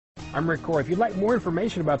I'm Rick Corey. If you'd like more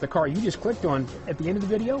information about the car you just clicked on at the end of the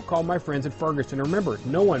video, call my friends at Ferguson. And remember,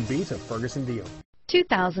 no one beats a Ferguson deal.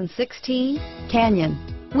 2016 Canyon.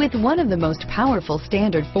 With one of the most powerful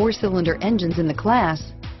standard 4-cylinder engines in the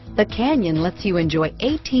class, the Canyon lets you enjoy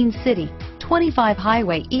 18 city, 25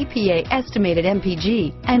 highway EPA estimated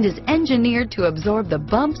MPG, and is engineered to absorb the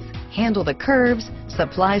bumps, handle the curves,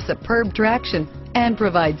 supply superb traction, and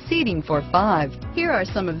provide seating for 5. Here are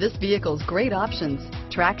some of this vehicle's great options: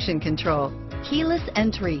 traction control, keyless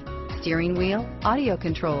entry, steering wheel audio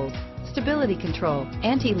controls, stability control,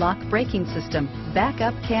 anti-lock braking system,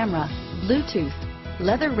 backup camera, Bluetooth,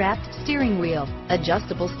 leather-wrapped steering wheel,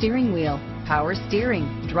 adjustable steering wheel, power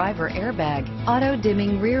steering, driver airbag,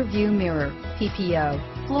 auto-dimming rear view mirror,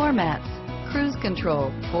 PPO, floor mats, cruise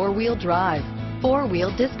control, 4-wheel drive,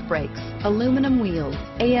 4-wheel disc brakes, aluminum wheels,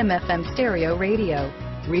 AM/FM stereo radio,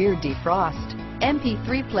 rear defrost,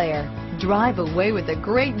 MP3 player. Drive away with a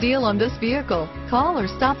great deal on this vehicle. Call or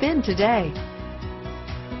stop in today.